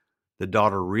out, the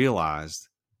daughter realized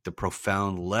the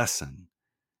profound lesson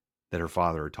that her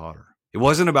father had taught her. It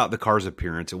wasn't about the car's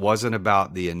appearance. It wasn't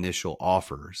about the initial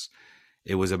offers.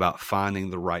 It was about finding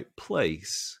the right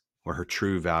place where her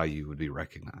true value would be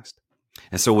recognized.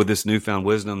 And so with this newfound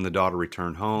wisdom, the daughter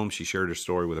returned home. She shared her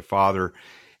story with her father,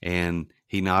 and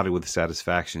he nodded with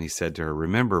satisfaction. He said to her,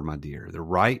 remember, my dear, the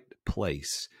right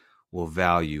place will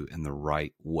value in the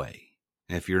right way.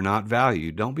 And if you're not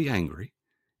valued, don't be angry.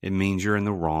 It means you're in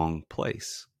the wrong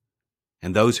place.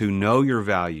 And those who know your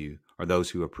value are those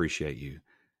who appreciate you.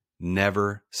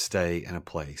 Never stay in a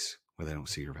place where they don't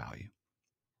see your value.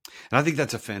 And I think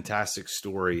that's a fantastic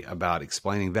story about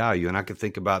explaining value. And I could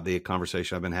think about the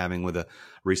conversation I've been having with a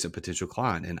recent potential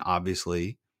client. And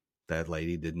obviously, that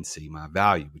lady didn't see my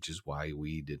value, which is why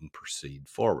we didn't proceed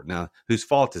forward. Now, whose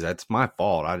fault is that? It's my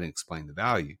fault. I didn't explain the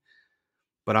value.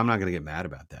 But I'm not going to get mad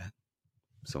about that.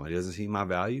 If somebody doesn't see my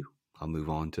value, I'll move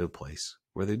on to a place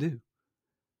where they do.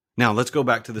 Now, let's go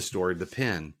back to the story of the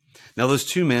pen. Now, those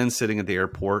two men sitting at the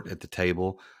airport at the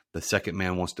table, the second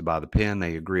man wants to buy the pen.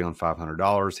 They agree on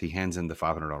 $500. He hands in the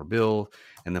 $500 bill,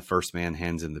 and the first man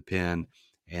hands in the pen,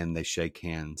 and they shake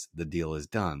hands. The deal is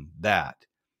done. That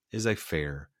is a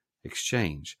fair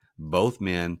exchange. Both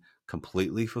men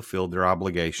completely fulfilled their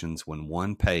obligations when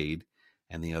one paid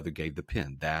and the other gave the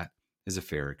pen. That is a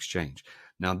fair exchange.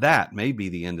 Now, that may be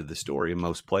the end of the story in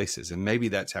most places, and maybe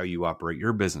that's how you operate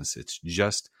your business. It's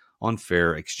just on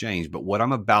fair exchange. But what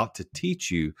I'm about to teach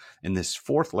you in this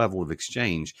fourth level of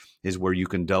exchange is where you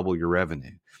can double your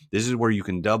revenue. This is where you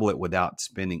can double it without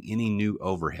spending any new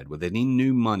overhead, with any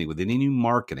new money, with any new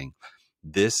marketing.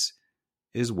 This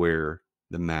is where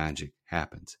the magic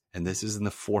happens. And this is in the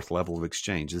fourth level of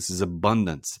exchange. This is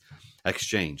abundance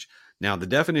exchange. Now, the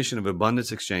definition of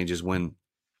abundance exchange is when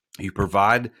you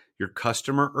provide your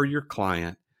customer or your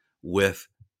client with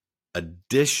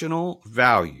additional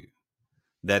value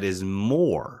that is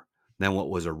more than what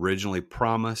was originally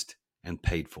promised and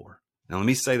paid for. Now, let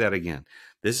me say that again.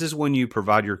 This is when you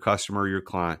provide your customer or your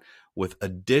client with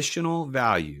additional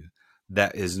value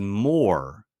that is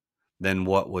more than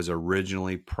what was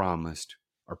originally promised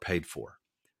or paid for.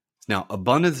 Now,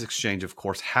 abundance exchange, of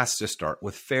course, has to start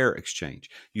with fair exchange.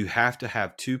 You have to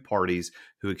have two parties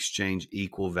who exchange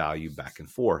equal value back and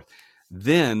forth.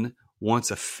 Then,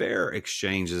 once a fair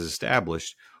exchange is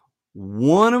established,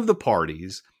 one of the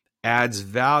parties adds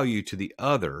value to the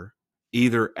other,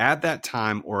 either at that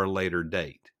time or a later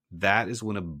date. That is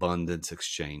when abundance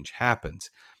exchange happens.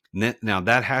 Now,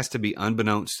 that has to be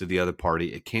unbeknownst to the other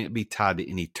party. It can't be tied to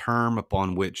any term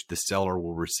upon which the seller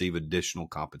will receive additional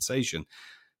compensation.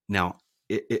 Now,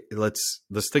 let's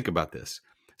think about this.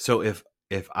 So if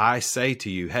I say to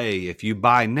you, hey, if you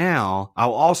buy now,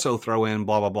 I'll also throw in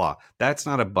blah, blah, blah. That's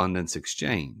not abundance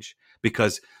exchange,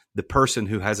 because the person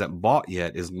who hasn't bought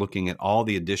yet is looking at all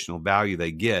the additional value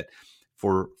they get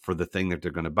for the thing that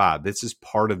they're going to buy. This is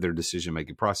part of their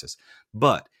decision-making process.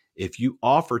 But if you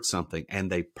offered something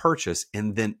and they purchase,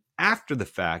 and then after the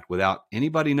fact, without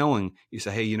anybody knowing, you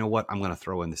say, hey, you know what? I'm going to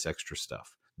throw in this extra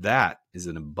stuff. That is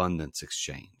an abundance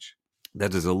exchange.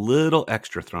 That is a little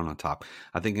extra thrown on top.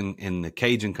 I think in the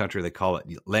Cajun country, they call it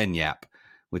lagniappe,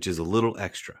 which is a little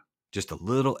extra, just a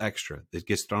little extra that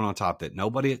gets thrown on top that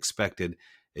nobody expected.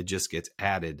 It just gets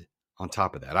added on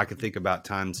top of that. I can think about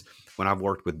times when I've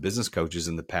worked with business coaches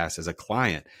in the past as a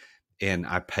client, and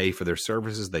I pay for their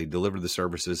services. They deliver the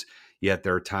services. Yet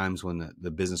there are times when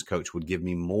the business coach would give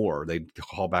me more. They'd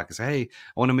call back and say, hey,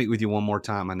 I want to meet with you one more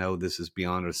time. I know this is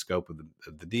beyond the scope of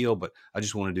the deal, but I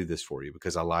just want to do this for you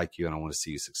because I like you and I want to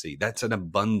see you succeed. That's an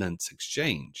abundance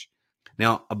exchange.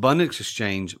 Now, abundance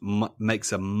exchange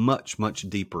makes a much, much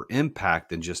deeper impact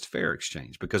than just fair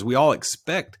exchange, because we all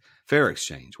expect fair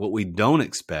exchange. What we don't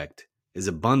expect is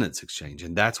abundance exchange.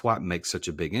 And that's why it makes such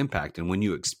a big impact. And when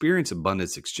you experience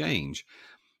abundance exchange,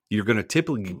 you're going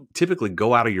to typically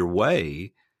go out of your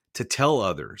way to tell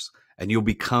others, and you'll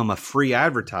become a free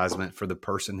advertisement for the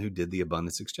person who did the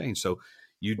abundance exchange. So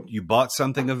you bought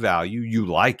something of value, you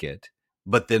like it,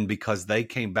 but then because they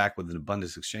came back with an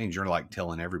abundance exchange, you're like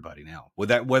telling everybody now,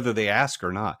 whether they ask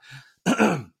or not.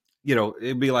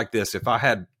 It'd be like this. If I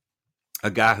had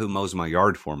a guy who mows my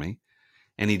yard for me,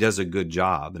 and he does a good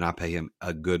job, and I pay him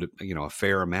a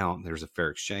fair amount, there's a fair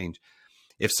exchange.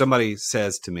 If somebody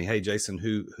says to me, hey, Jason,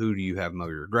 who do you have mow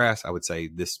your grass? I would say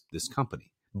this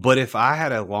company. But if I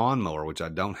had a lawnmower, which I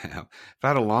don't have, if I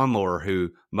had a lawnmower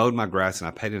who mowed my grass and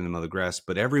I paid him to mow the grass,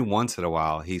 but every once in a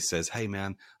while he says, hey,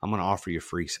 man, I'm going to offer you a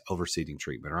free overseeding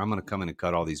treatment, or I'm going to come in and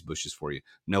cut all these bushes for you.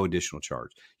 No additional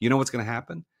charge. You know what's going to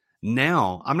happen?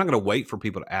 Now, I'm not going to wait for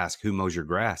people to ask who mows your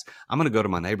grass. I'm going to go to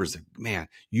my neighbors and say, man,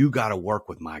 you got to work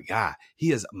with my guy.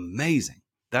 He is amazing.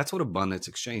 That's what abundance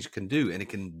exchange can do. And it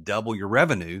can double your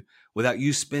revenue without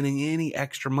you spending any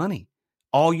extra money.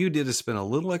 All you did is spend a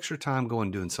little extra time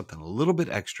going doing something a little bit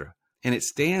extra. And it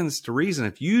stands to reason,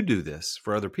 if you do this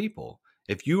for other people,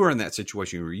 if you are in that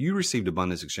situation where you received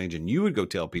abundance exchange and you would go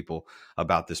tell people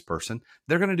about this person,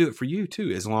 they're going to do it for you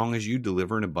too, as long as you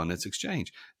deliver an abundance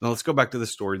exchange. Now let's go back to the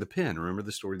story of the pen. Remember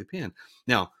the story of the pen.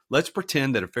 Now let's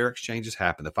pretend that a fair exchange has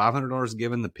happened. The $500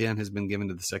 given, the pen has been given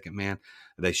to the second man.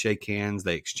 They shake hands.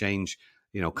 They exchange,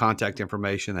 contact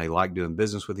information. They like doing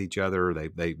business with each other.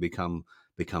 They become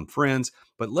friends.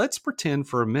 But let's pretend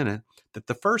for a minute that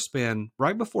the first man,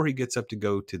 right before he gets up to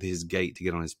go to his gate to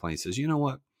get on his plane, says, you know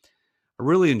what? I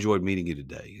really enjoyed meeting you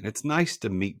today. And it's nice to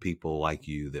meet people like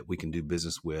you that we can do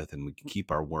business with and we can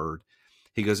keep our word.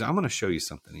 He goes, I'm going to show you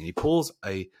something. And he pulls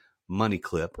a money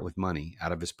clip with money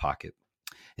out of his pocket.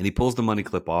 And he pulls the money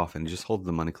clip off and just holds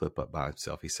the money clip up by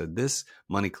himself. He said, this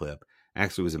money clip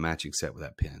actually was a matching set with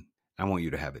that pen. I want you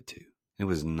to have it too. It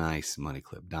was a nice money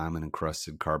clip, diamond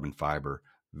encrusted carbon fiber.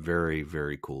 Very,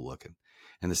 very cool looking.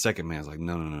 And the second man's like,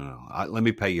 no. Let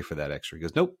me pay you for that extra. He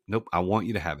goes, nope. I want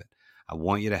you to have it. I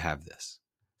want you to have this.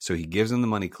 So he gives him the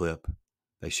money clip.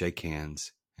 They shake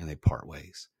hands and they part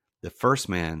ways. The first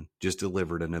man just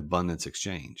delivered an abundance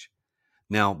exchange.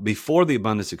 Now, before the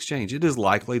abundance exchange, it is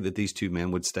likely that these two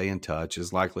men would stay in touch.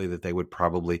 It's likely that they would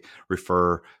probably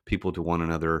refer people to one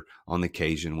another on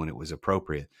occasion when it was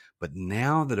appropriate. But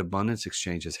now that abundance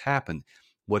exchange has happened,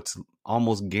 what's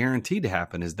almost guaranteed to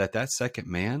happen is that second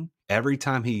man, every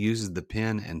time he uses the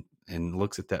pen and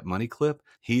looks at that money clip,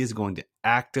 he is going to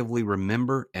actively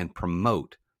remember and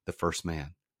promote the first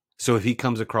man. So if he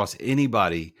comes across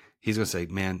anybody, he's going to say,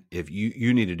 man, if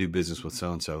you need to do business with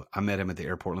so-and-so, I met him at the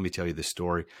airport. Let me tell you this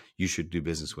story. You should do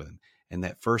business with him. And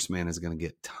that first man is going to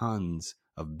get tons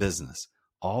of business,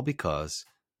 all because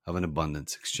of an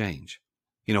abundance exchange.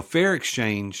 Fair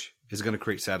exchange is going to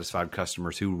create satisfied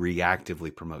customers who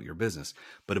reactively promote your business.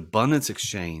 But abundance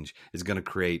exchange is going to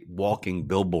create walking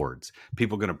billboards.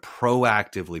 People are going to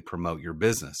proactively promote your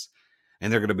business.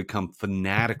 And they're going to become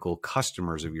fanatical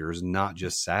customers of yours, not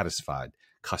just satisfied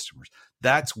customers.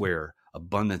 That's where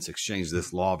abundance exchange,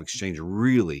 this law of exchange,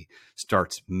 really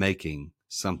starts making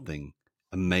something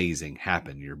amazing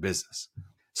happen in your business.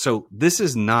 So this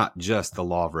is not just the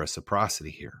law of reciprocity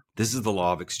here. This is the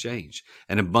law of exchange.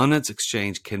 And abundance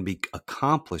exchange can be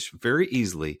accomplished very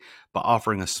easily by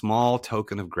offering a small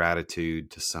token of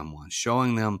gratitude to someone,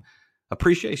 showing them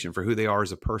appreciation for who they are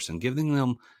as a person, giving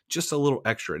them just a little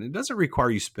extra. And it doesn't require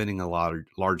you spending a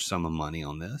large sum of money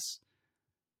on this.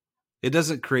 It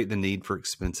doesn't create the need for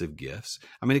expensive gifts.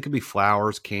 I mean, it could be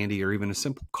flowers, candy, or even a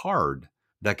simple card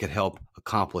that could help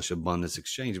accomplish abundance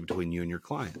exchange between you and your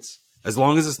clients. As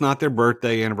long as it's not their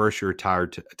birthday, anniversary, or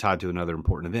tied to another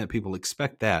important event, people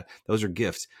expect that. Those are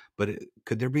gifts. But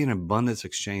could there be an abundance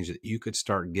exchange that you could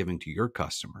start giving to your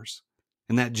customers?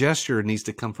 And that gesture needs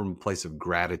to come from a place of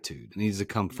gratitude. It needs to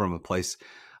come from a place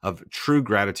of true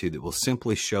gratitude that will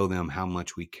simply show them how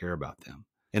much we care about them.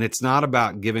 And it's not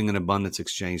about giving an abundance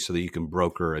exchange so that you can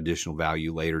broker additional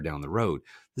value later down the road.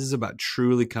 This is about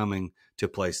truly coming to a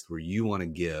place where you want to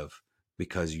give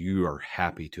because you are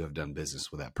happy to have done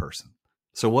business with that person.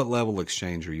 So what level of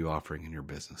exchange are you offering in your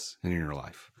business and in your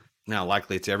life? Now,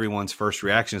 likely it's everyone's first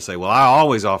reaction to say, well, I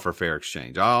always offer fair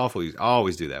exchange. I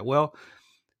always do that. Well,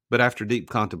 but after deep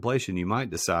contemplation, you might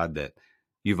decide that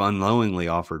you've unknowingly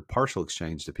offered partial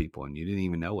exchange to people and you didn't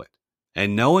even know it.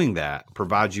 And knowing that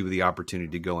provides you with the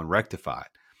opportunity to go and rectify it.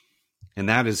 And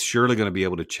that is surely going to be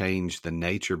able to change the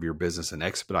nature of your business and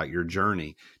expedite your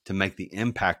journey to make the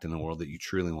impact in the world that you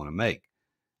truly want to make.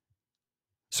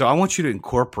 So I want you to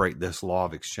incorporate this law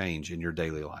of exchange in your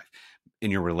daily life, in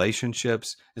your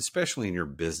relationships, especially in your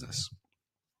business.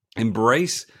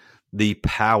 Embrace the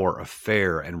power of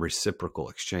fair and reciprocal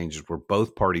exchanges where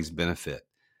both parties benefit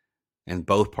and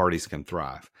both parties can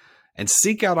thrive. And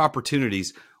seek out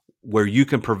opportunities where you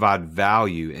can provide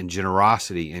value and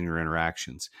generosity in your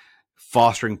interactions,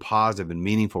 fostering positive and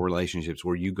meaningful relationships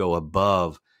where you go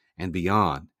above and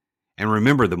beyond. And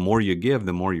remember, the more you give,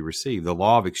 the more you receive. The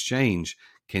law of exchange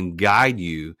can guide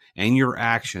you and your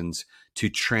actions to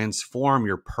transform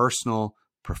your personal,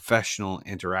 professional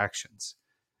interactions.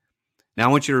 Now,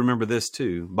 I want you to remember this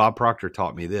too. Bob Proctor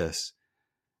taught me this,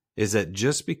 is that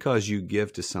just because you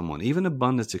give to someone, even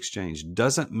abundance exchange,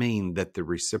 doesn't mean that the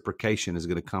reciprocation is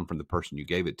going to come from the person you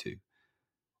gave it to.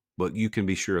 But you can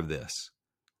be sure of this.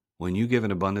 When you give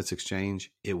an abundance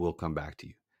exchange, it will come back to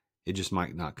you. It just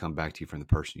might not come back to you from the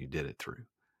person you did it through.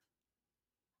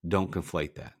 Don't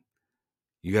conflate that.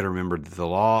 You got to remember that the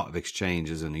law of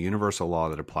exchange is a universal law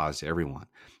that applies to everyone.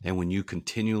 And when you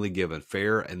continually give a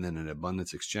fair and then an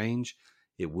abundance exchange,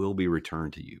 it will be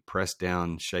returned to you, pressed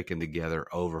down, shaken together,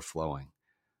 overflowing.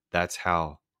 That's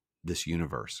how this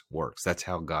universe works. That's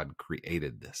how God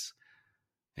created this.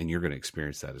 And you're going to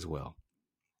experience that as well.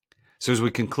 So as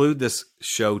we conclude this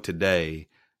show today,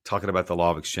 talking about the law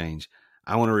of exchange,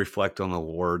 I want to reflect on the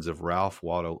words of Ralph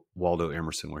Waldo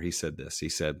Emerson, where he said this. He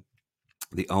said,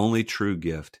 "The only true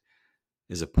gift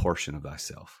is a portion of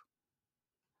thyself."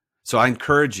 So I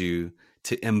encourage you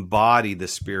to embody the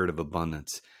spirit of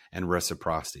abundance and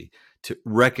reciprocity, to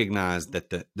recognize that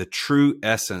the true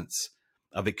essence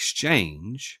of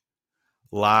exchange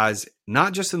lies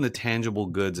not just in the tangible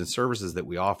goods and services that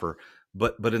we offer,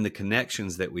 but in the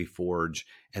connections that we forge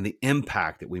and the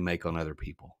impact that we make on other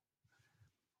people.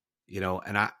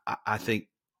 And I think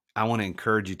I want to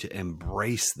encourage you to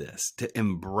embrace this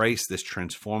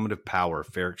transformative power of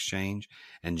fair exchange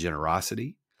and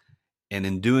generosity. And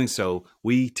in doing so,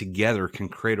 we together can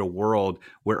create a world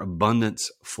where abundance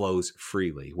flows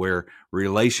freely, where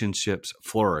relationships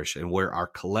flourish, and where our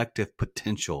collective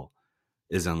potential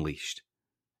is unleashed.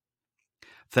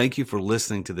 Thank you for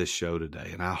listening to this show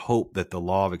today, and I hope that the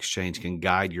law of exchange can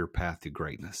guide your path to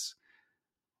greatness.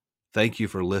 Thank you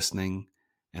for listening,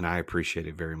 and I appreciate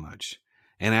it very much.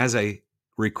 And as a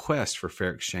request for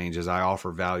fair exchange, as I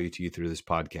offer value to you through this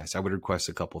podcast, I would request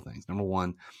a couple things. Number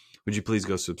one, would you please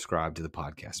go subscribe to the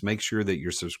podcast? Make sure that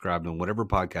you're subscribed on whatever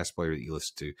podcast player that you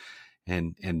listen to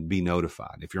and be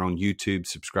notified. If you're on YouTube,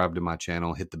 subscribe to my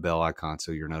channel, hit the bell icon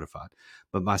so you're notified.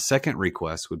 But my second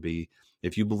request would be,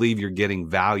 if you believe you're getting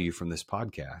value from this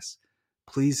podcast,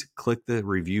 please click the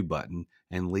review button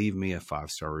and leave me a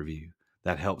 5-star review.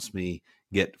 That helps me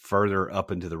get further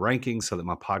up into the rankings so that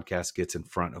my podcast gets in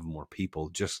front of more people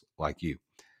just like you.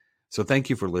 So thank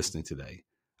you for listening today.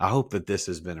 I hope that this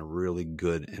has been a really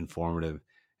good, informative,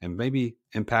 and maybe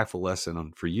impactful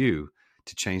lesson for you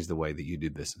to change the way that you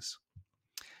do business.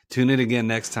 Tune in again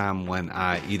next time when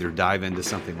I either dive into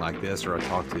something like this or I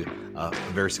talk to a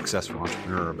very successful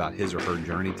entrepreneur about his or her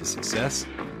journey to success.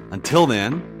 Until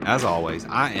then, as always,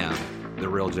 I am the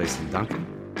real Jason Duncan,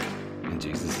 and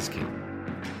Jesus is King.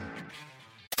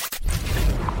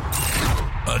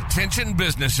 Attention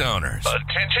business owners.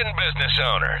 Attention business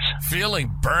owners. Feeling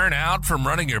burnout from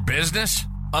running your business?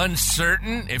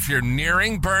 Uncertain if you're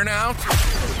nearing burnout?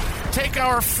 Take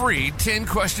our free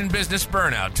 10-question business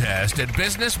burnout test at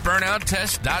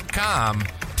businessburnouttest.com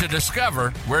to discover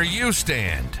where you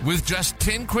stand. With just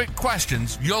 10 quick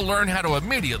questions, you'll learn how to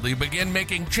immediately begin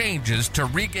making changes to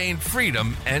regain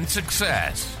freedom and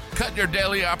success. Cut your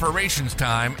daily operations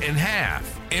time in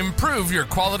half. Improve your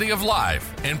quality of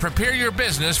life and prepare your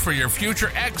business for your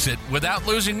future exit without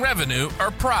losing revenue or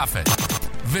profit.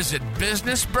 Visit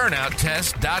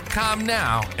businessburnouttest.com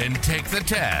now and take the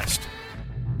test.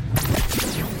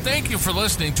 Thank you for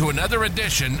listening to another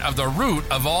edition of The Root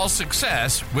of All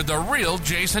Success with the real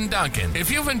Jason Duncan. If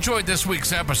you've enjoyed this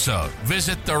week's episode,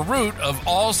 visit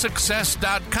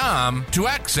therootofallsuccess.com to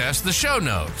access the show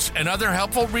notes and other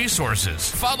helpful resources.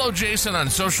 Follow Jason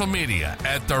on social media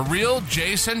at The Real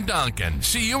Jason Duncan.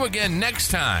 See you again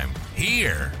next time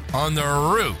here on The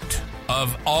Root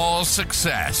of All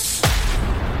Success.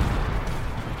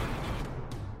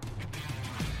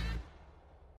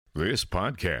 This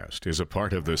podcast is a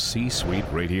part of the C-Suite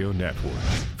Radio Network.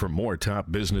 For more top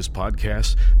business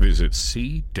podcasts, visit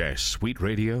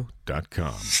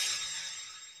c-suiteradio.com.